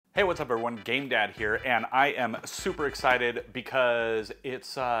Hey, what's up everyone? GameDad here, and I am super excited because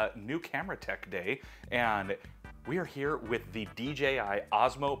it's new camera tech day, and we are here with the DJI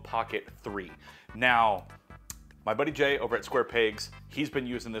Osmo Pocket 3. Now, my buddy Jay over at Square Pegs, he's been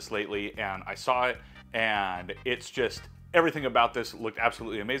using this lately, and I saw it, and it's just, everything about this looked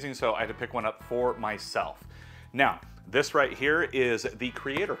absolutely amazing, so I had to pick one up for myself. Now, this right here is the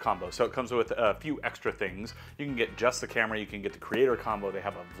creator combo. So it comes with a few extra things. You can get just the camera, you can get the creator combo, they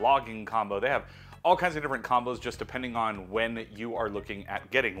have a vlogging combo, they have all kinds of different combos just depending on when you are looking at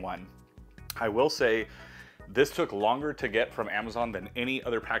getting one. I will say, this took longer to get from Amazon than any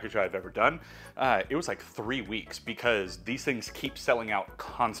other package I've ever done. It was like 3 weeks because these things keep selling out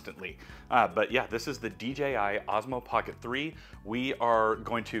constantly. But yeah, this is the DJI Osmo Pocket 3. We are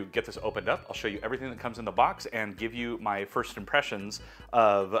going to get this opened up. I'll show you everything that comes in the box and give you my first impressions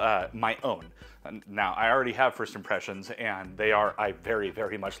of my own. Now, I already have first impressions and I very,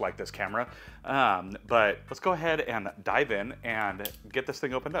 very much like this camera. But let's go ahead and dive in and get this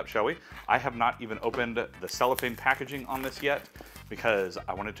thing opened up, shall we? I have not even opened the cellophane packaging on this yet because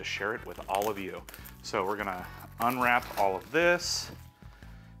I wanted to share it with all of you. So we're gonna unwrap all of this,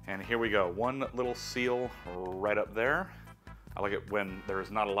 and here we go. One little seal right up there. I like it when there's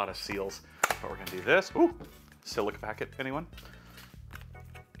not a lot of seals, but we're gonna do this. Ooh, silica packet, anyone?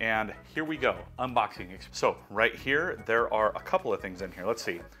 And here we go, unboxing. So right here, there are a couple of things in here. Let's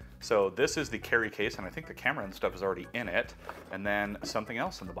see. So this is the carry case, and I think the camera and stuff is already in it. And then something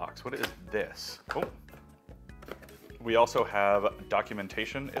else in the box. What is this? Oh. We also have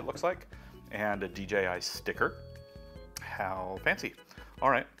documentation, it looks like, and a DJI sticker. How fancy.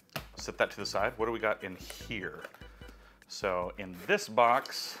 All right, set that to the side. What do we got in here? So in this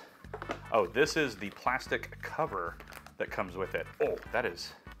box, oh, this is the plastic cover that comes with it. Oh, that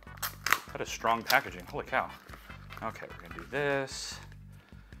is strong packaging, holy cow. Okay, we're gonna do this.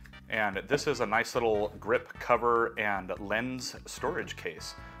 And this is a nice little grip cover and lens storage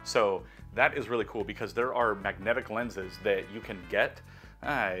case. So that is really cool because there are magnetic lenses that you can get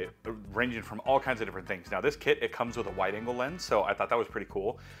ranging from all kinds of different things. Now this kit, it comes with a wide angle lens, so I thought that was pretty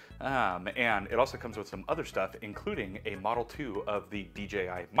cool. And it also comes with some other stuff, including a Model 2 of the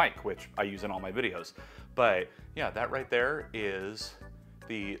DJI mic, which I use in all my videos. But yeah, that right there is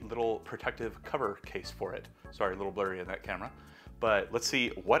the little protective cover case for it. Sorry, a little blurry in that camera. But let's see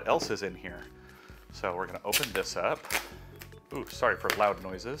what else is in here. So we're gonna open this up. Ooh, sorry for loud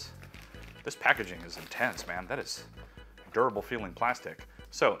noises. This packaging is intense, man. That is durable feeling plastic.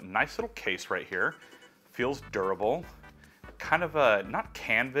 So nice little case right here. Feels durable. Kind of a, not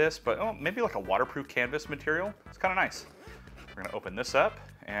canvas, but oh, maybe like a waterproof canvas material. It's kind of nice. We're gonna open this up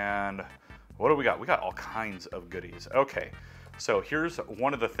and what do we got? We got all kinds of goodies. Okay, so here's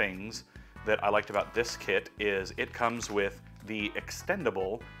one of the things that I liked about this kit is it comes with the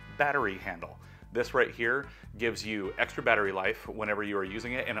extendable battery handle. This right here gives you extra battery life whenever you are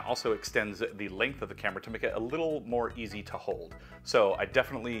using it, and it also extends the length of the camera to make it a little more easy to hold. So I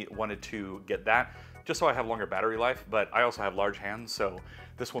definitely wanted to get that just so I have longer battery life, but I also have large hands, so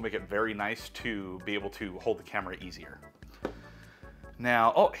this will make it very nice to be able to hold the camera easier.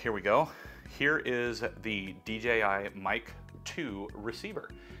 Now, oh, here we go. Here is the DJI Mic 2 receiver.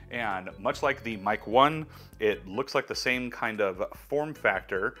 And much like the Mic 1, it looks like the same kind of form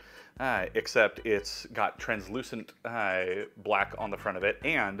factor, except it's got translucent black on the front of it.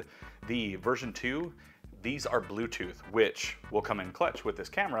 And the version 2, these are Bluetooth, which will come in clutch with this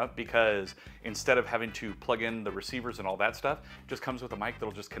camera because instead of having to plug in the receivers and all that stuff, it just comes with a mic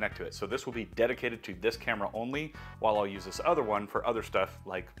that'll just connect to it. So this will be dedicated to this camera only, while I'll use this other one for other stuff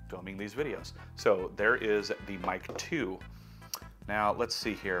like filming these videos. So there is the Mic 2. Now let's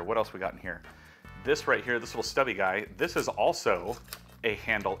see here, what else we got in here? This right here, this little stubby guy, this is also a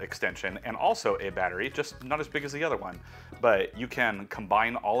handle extension and also a battery, just not as big as the other one. But you can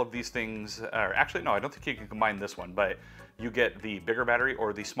combine all of these things, or actually no, I don't think you can combine this one, but you get the bigger battery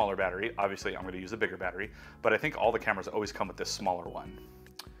or the smaller battery. Obviously I'm gonna use the bigger battery, but I think all the cameras always come with this smaller one.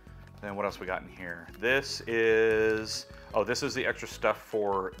 Then what else we got in here? This is, oh, this is the extra stuff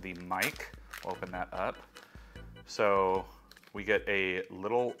for the mic. We'll open that up. So we get a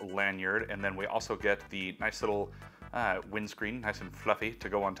little lanyard, and then we also get the nice little windscreen, nice and fluffy, to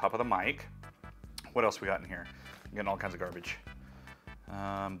go on top of the mic. What else we got in here? I'm getting all kinds of garbage.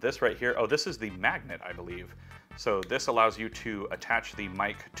 This right here, oh, this is the magnet, I believe. So this allows you to attach the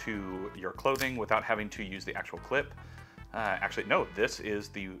mic to your clothing without having to use the actual clip. Actually, no, this is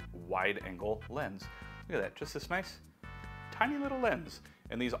the wide angle lens. Look at that, just this nice, tiny little lens.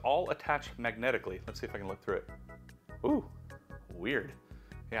 And these all attach magnetically. Let's see if I can look through it. Ooh, weird.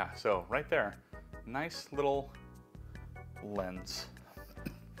 Yeah, so right there, nice little lens.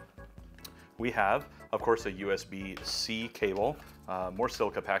 we have, of course, a USB-C cable, more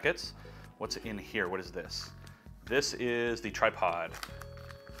silica packets. What's in here? What is this? This is the tripod.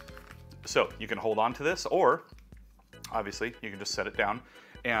 So you can hold on to this, or obviously you can just set it down.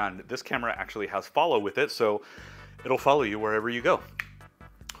 And this camera actually has follow with it, so it'll follow you wherever you go,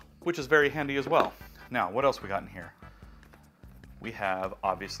 which is very handy as well. Now, what else we got in here? We have,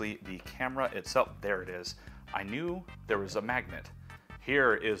 obviously, the camera itself. There it is. I knew there was a magnet.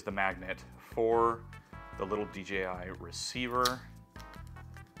 Here is the magnet for the little DJI receiver.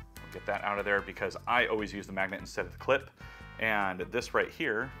 We'll get that out of there because I always use the magnet instead of the clip. And this right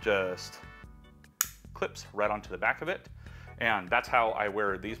here just clips right onto the back of it. And that's how I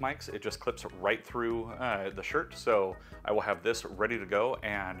wear these mics. It just clips right through the shirt. So I will have this ready to go,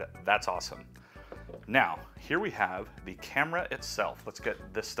 and that's awesome. Now, here we have the camera itself. Let's get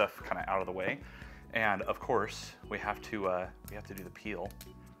this stuff kind of out of the way. And of course, we have to do the peel.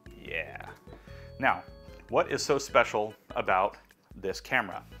 Yeah. Now, what is so special about this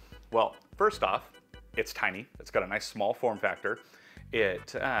camera? Well, first off, it's tiny. It's got a nice small form factor.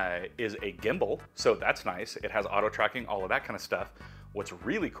 It is a gimbal, so that's nice. It has auto tracking, all of that kind of stuff. What's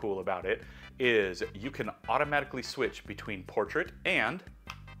really cool about it is you can automatically switch between portrait and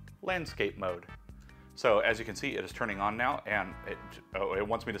landscape mode. So as you can see, it is turning on now, and it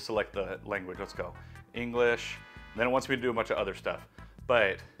wants me to select the language. Let's go. English. Then it wants me to do a bunch of other stuff.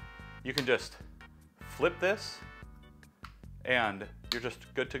 But you can just flip this, and you're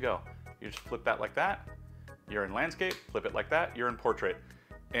just good to go. You just flip that like that. You're in landscape, flip it like that, you're in portrait.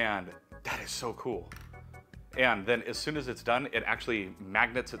 And that is so cool. And then as soon as it's done, it actually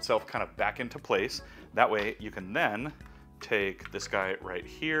magnets itself kind of back into place. That way you can then take this guy right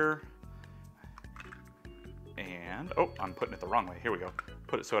here and, oh, I'm putting it the wrong way. Here we go.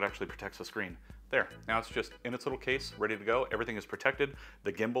 Put it so it actually protects the screen. There, now it's just in its little case, ready to go. Everything is protected.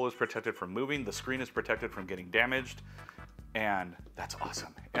 The gimbal is protected from moving. The screen is protected from getting damaged. And that's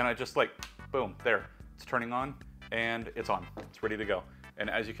awesome. And I just like, boom, there. It's turning on and it's on. It's ready to go. And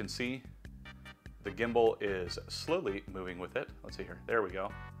as you can see, the gimbal is slowly moving with it. Let's see here. There we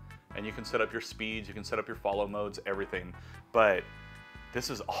go. And you can set up your speeds, you can set up your follow modes, everything. But this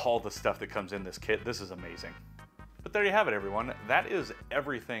is all the stuff that comes in this kit. This is amazing. But there you have it, everyone. That is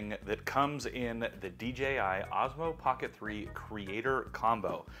everything that comes in the DJI Osmo Pocket 3 Creator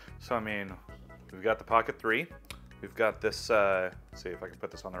Combo. So, I mean, we've got the Pocket 3. We've got this, let's see if I can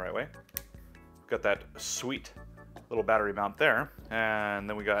put this on the right way. We've got that sweet little battery mount there. And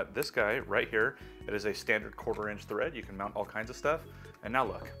then we got this guy right here. It is a standard 1/4 inch thread. You can mount all kinds of stuff. And now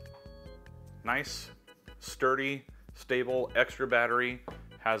look, nice, sturdy, stable, extra battery,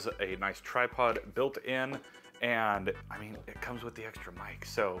 has a nice tripod built in. And I mean, it comes with the extra mic.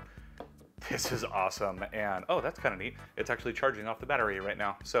 So this is awesome. And oh, that's kind of neat. It's actually charging off the battery right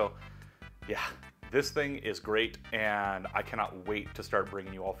now. So yeah, this thing is great. And I cannot wait to start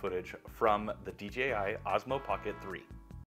bringing you all footage from the DJI Osmo Pocket 3.